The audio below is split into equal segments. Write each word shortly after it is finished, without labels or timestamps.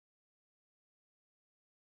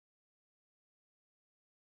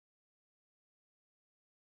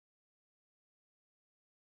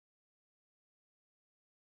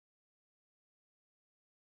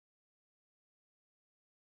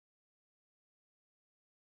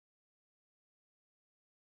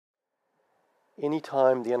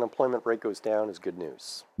Anytime the unemployment rate goes down is good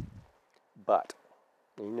news. But,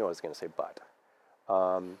 you know I was going to say but,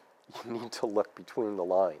 you need to look between the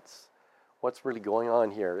lines. What's really going on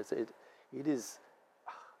here is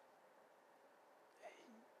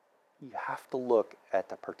you have to look at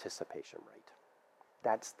the participation rate.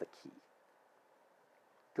 That's the key.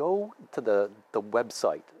 Go to the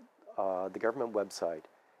website, the government website,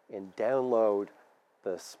 and download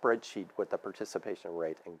the spreadsheet with the participation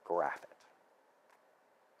rate and graph it.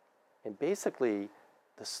 And basically,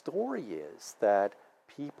 the story is that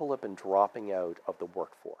people have been dropping out of the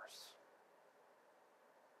workforce.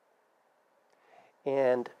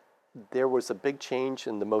 And there was a big change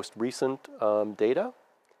in the most recent data,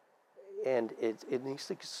 and it's an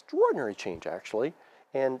extraordinary change, actually.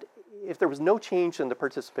 And if there was no change in the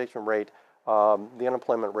participation rate, the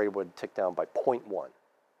unemployment rate would tick down by 0.1,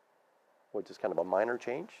 which is kind of a minor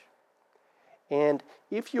change. And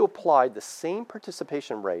if you applied the same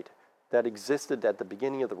participation rate that existed at the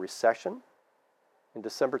beginning of the recession in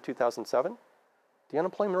December 2007, the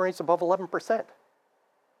unemployment rate is above 11%.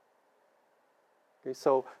 Okay,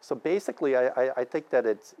 so basically, I think that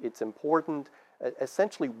it's important.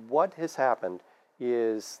 Essentially, what has happened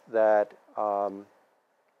is that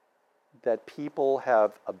that people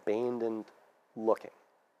have abandoned looking.